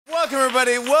Welcome,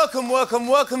 everybody. Welcome, welcome,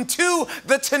 welcome to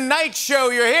The Tonight Show.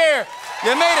 You're here.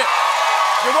 You made it.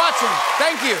 You're watching.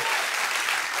 Thank you.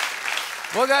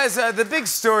 Well, guys, the big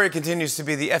story continues to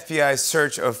be the FBI's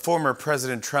search of former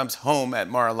President Trump's home at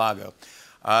Mar-a-Lago.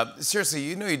 Seriously,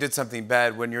 you know you did something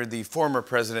bad when you're the former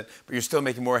president, but you're still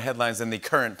making more headlines than the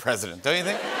current president, don't you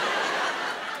think?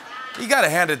 You gotta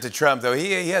hand it to Trump, though.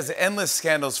 He has endless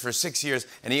scandals for 6 years,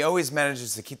 and he always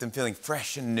manages to keep them feeling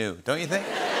fresh and new, don't you think?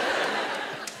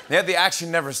 Yeah, the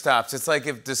action never stops. It's like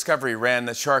if Discovery ran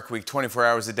the Shark Week 24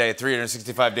 hours a day,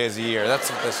 365 days a year.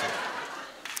 That's what this is.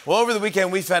 Well, over the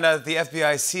weekend, we found out that the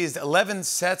FBI seized 11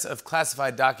 sets of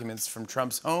classified documents from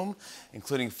Trump's home,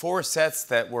 including 4 sets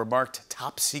that were marked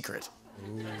top secret.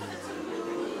 Ooh.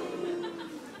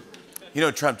 You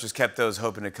know, Trump just kept those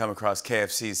hoping to come across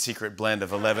KFC's secret blend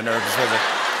of 11 herbs.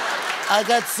 I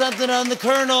got something on the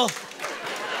Colonel.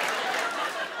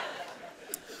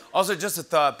 Also, just a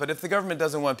thought, but if the government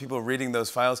doesn't want people reading those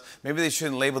files, maybe they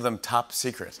shouldn't label them top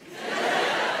secret.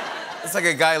 It's like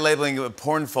a guy labeling a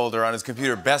porn folder on his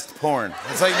computer best porn.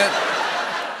 It's like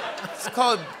that. It's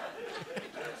called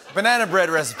banana bread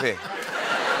recipe.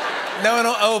 No one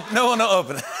will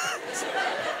open it.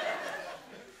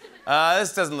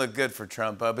 This doesn't look good for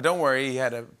Trump, but don't worry, he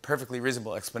had a perfectly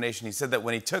reasonable explanation. He said that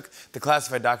when he took the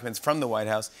classified documents from the White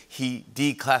House, he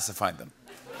declassified them.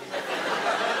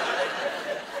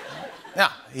 Yeah,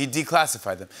 he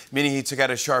declassified them, meaning he took out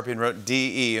a Sharpie and wrote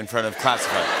DE in front of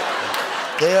classified.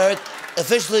 They are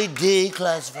officially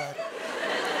declassified.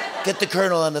 Get the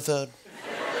Colonel on the phone.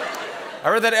 I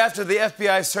read that after the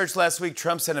FBI search last week,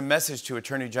 Trump sent a message to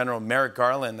Attorney General Merrick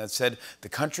Garland that said, "The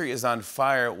country is on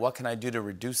fire. What can I do to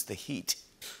reduce the heat?"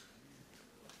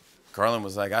 Garland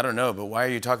was like, "I don't know, but why are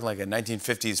you talking like a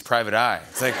 1950s private eye?"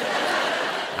 It's like,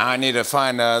 I need to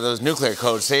find those nuclear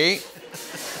codes, see?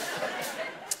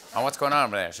 Oh, what's going on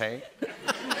over there, see?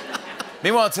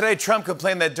 Meanwhile, today, Trump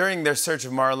complained that during their search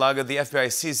of Mar-a-Lago, the FBI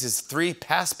seized his 3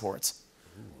 passports.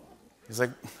 He's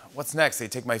like, what's next? They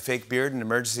take my fake beard and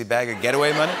emergency bag of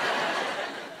getaway money?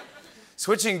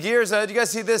 Switching gears, do you guys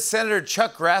see this? Senator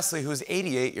Chuck Grassley, who's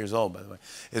 88 years old, by the way,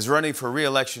 is running for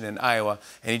re-election in Iowa,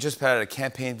 and he just put out a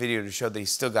campaign video to show that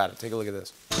he's still got it. Take a look at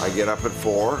this. I get up at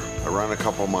 4, I run a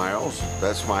couple miles.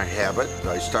 That's my habit.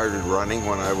 I started running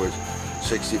when I was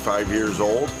 65 years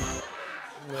old.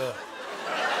 Yeah.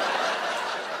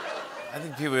 I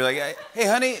think people are like, hey,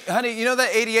 honey, you know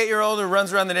that 88-year-old who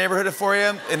runs around the neighborhood at 4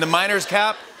 a.m. in the miner's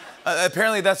cap?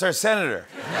 Apparently that's our senator.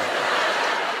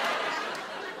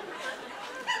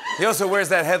 He also wears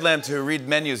that headlamp to read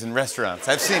menus in restaurants.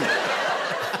 I've seen it.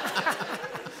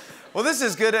 Well, this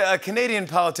is good. A Canadian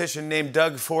politician named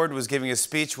Doug Ford was giving a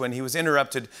speech when he was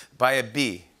interrupted by a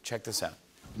bee. Check this out.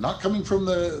 Not coming from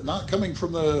the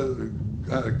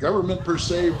government per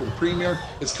se, or the premier.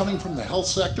 It's coming from the health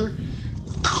sector.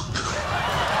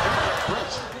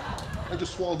 I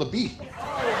just swallowed a bee.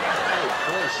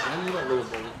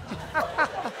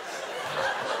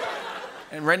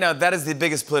 And right now, that is the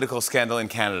biggest political scandal in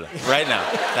Canada. Right now,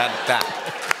 that's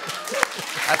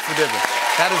the difference.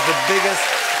 That is the biggest.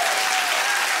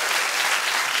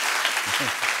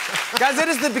 Guys, it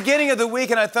is the beginning of the week,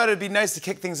 and I thought it'd be nice to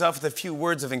kick things off with a few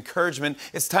words of encouragement.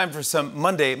 It's time for some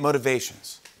Monday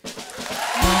motivations.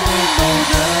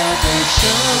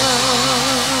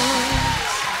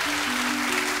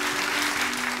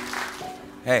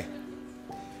 Hey,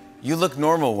 you look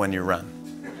normal when you run.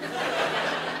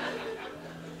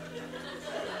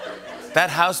 That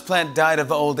houseplant died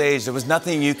of old age. There was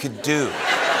nothing you could do.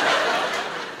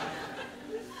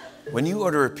 When you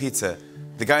order a pizza,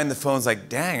 the guy on the phone's like,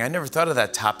 dang, I never thought of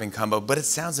that topping combo, but it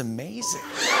sounds amazing.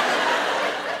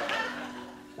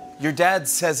 Your dad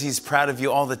says he's proud of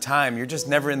you all the time. You're just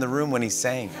never in the room when he's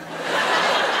saying it.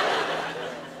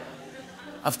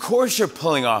 Of course you're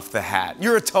pulling off the hat.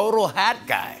 You're a total hat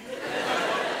guy.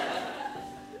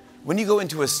 When you go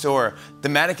into a store, the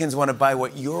mannequins want to buy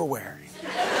what you're wearing.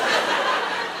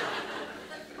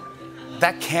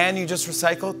 That can you just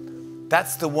recycled,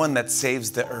 that's the one that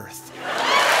saves the earth.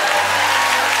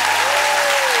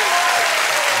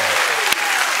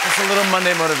 It's a little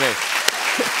Monday motivation.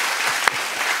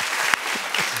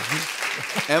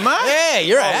 Am I? Hey,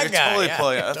 you're a hat guy. Totally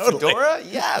pulling out. Totally. Fedora?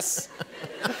 Yes.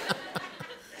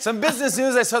 Some business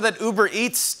news. I saw that Uber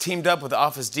Eats teamed up with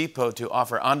Office Depot to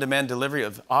offer on-demand delivery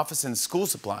of office and school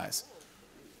supplies.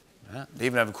 Yeah, they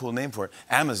even have a cool name for it,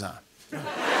 Amazon.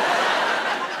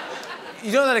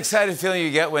 You know that excited feeling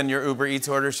you get when your Uber Eats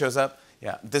order shows up?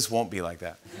 Yeah, this won't be like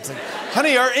that. It's like,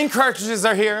 honey, our ink cartridges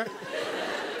are here.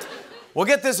 Well,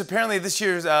 get this. Apparently, this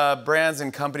year's brands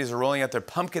and companies are rolling out their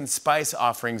pumpkin spice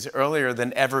offerings earlier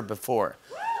than ever before.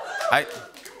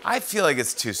 I feel like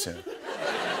it's too soon.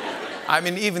 I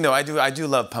mean, even though I do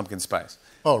love pumpkin spice.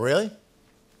 Oh, really?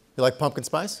 You like pumpkin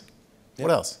spice? Yeah.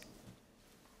 What else?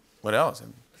 What else?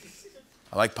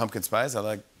 I like pumpkin spice. I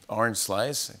like orange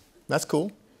slice. That's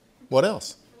cool. What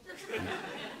else?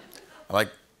 I like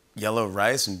yellow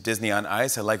rice and Disney on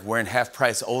Ice. I like wearing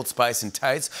half-price Old Spice and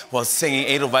tights while singing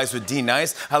Edelweiss with D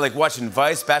Nice. I like watching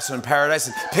Vice, Bachelor in Paradise,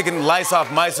 and picking lice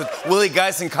off mice with Willie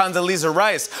Geist and Condoleezza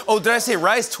Rice. Oh, did I say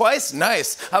rice twice?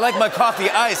 Nice. I like my coffee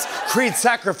iced. Creed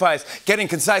Sacrifice. Getting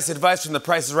concise advice from The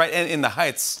Price is Right and In the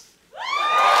Heights.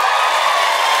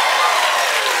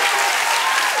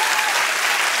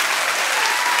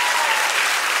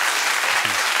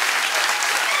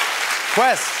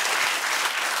 Quest,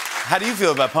 how do you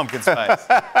feel about pumpkin spice?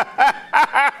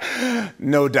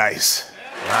 No dice.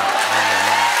 Wow.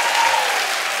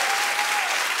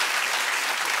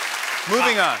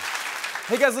 Moving on.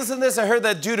 Hey guys, listen to this. I heard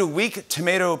that due to weak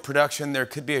tomato production, there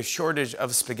could be a shortage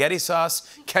of spaghetti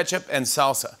sauce, ketchup, and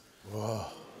salsa. Whoa.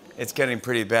 It's getting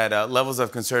pretty bad. Levels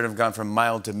of concern have gone from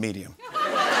mild to medium.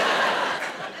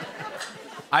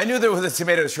 I knew there was a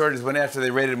tomato shortage when after they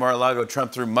raided Mar-a-Lago,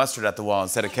 Trump threw mustard at the wall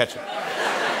instead of ketchup.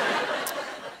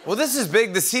 Well, this is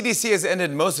big. The CDC has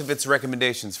ended most of its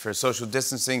recommendations for social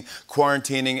distancing,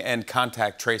 quarantining, and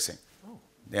contact tracing. Oh.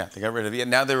 Yeah, they got rid of it.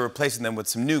 Now they're replacing them with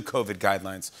some new COVID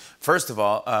guidelines. First of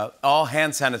all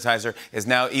hand sanitizer is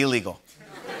now illegal.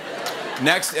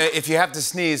 Next, if you have to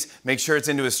sneeze, make sure it's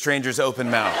into a stranger's open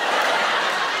mouth.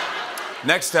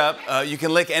 Next up, you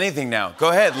can lick anything now. Go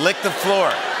ahead, lick the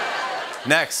floor.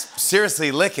 Next,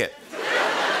 seriously, lick it.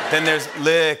 Then there's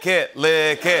lick it,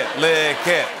 lick it, lick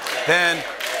it. Then,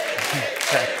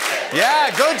 yeah,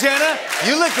 go Jenna.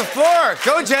 You lick the floor.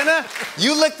 Go Jenna.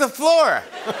 You lick the floor.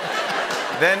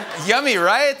 Then, yummy,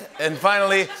 right? And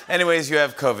finally, anyways, you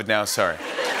have COVID now, sorry.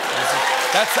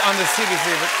 That's on the CDC.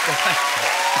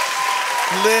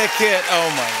 Lick it, oh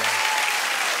my God.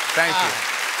 Thank you.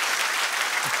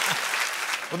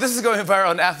 Well, this is going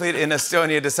viral. An athlete in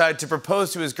Estonia decided to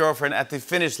propose to his girlfriend at the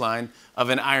finish line of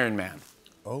an Ironman.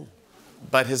 Oh.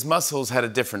 But his muscles had a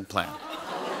different plan.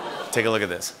 Take a look at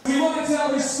this. We want to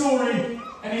tell his story,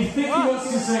 and he thinks he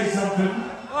wants to say something.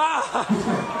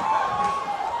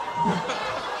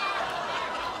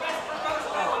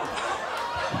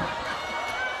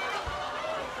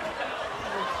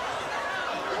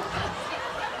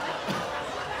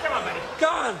 Come on, buddy. Go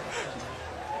on.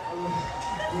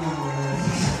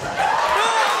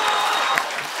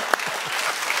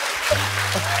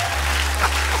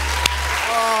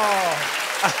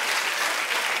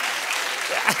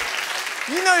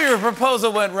 You know your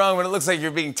proposal went wrong when it looks like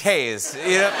you're being tased,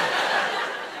 you know?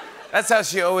 That's how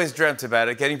she always dreamt about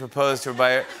it, getting proposed to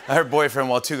by her boyfriend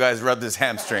while two guys rubbed his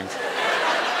hamstrings.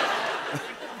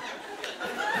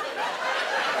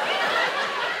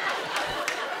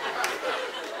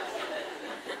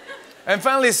 And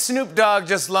finally, Snoop Dogg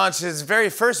just launched his very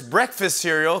first breakfast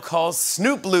cereal called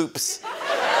Snoop Loops.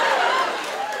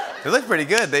 They look pretty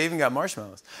good. They even got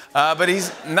marshmallows. But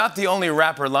he's not the only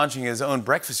rapper launching his own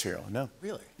breakfast cereal. No.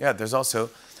 Really? Yeah, there's also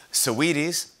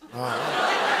Sweeties.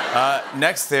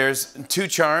 Next, there's Two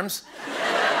Charms.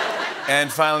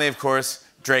 And finally, of course,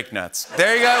 Drake Nuts.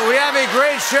 There you go. We have a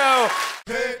great show.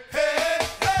 Hey, hey.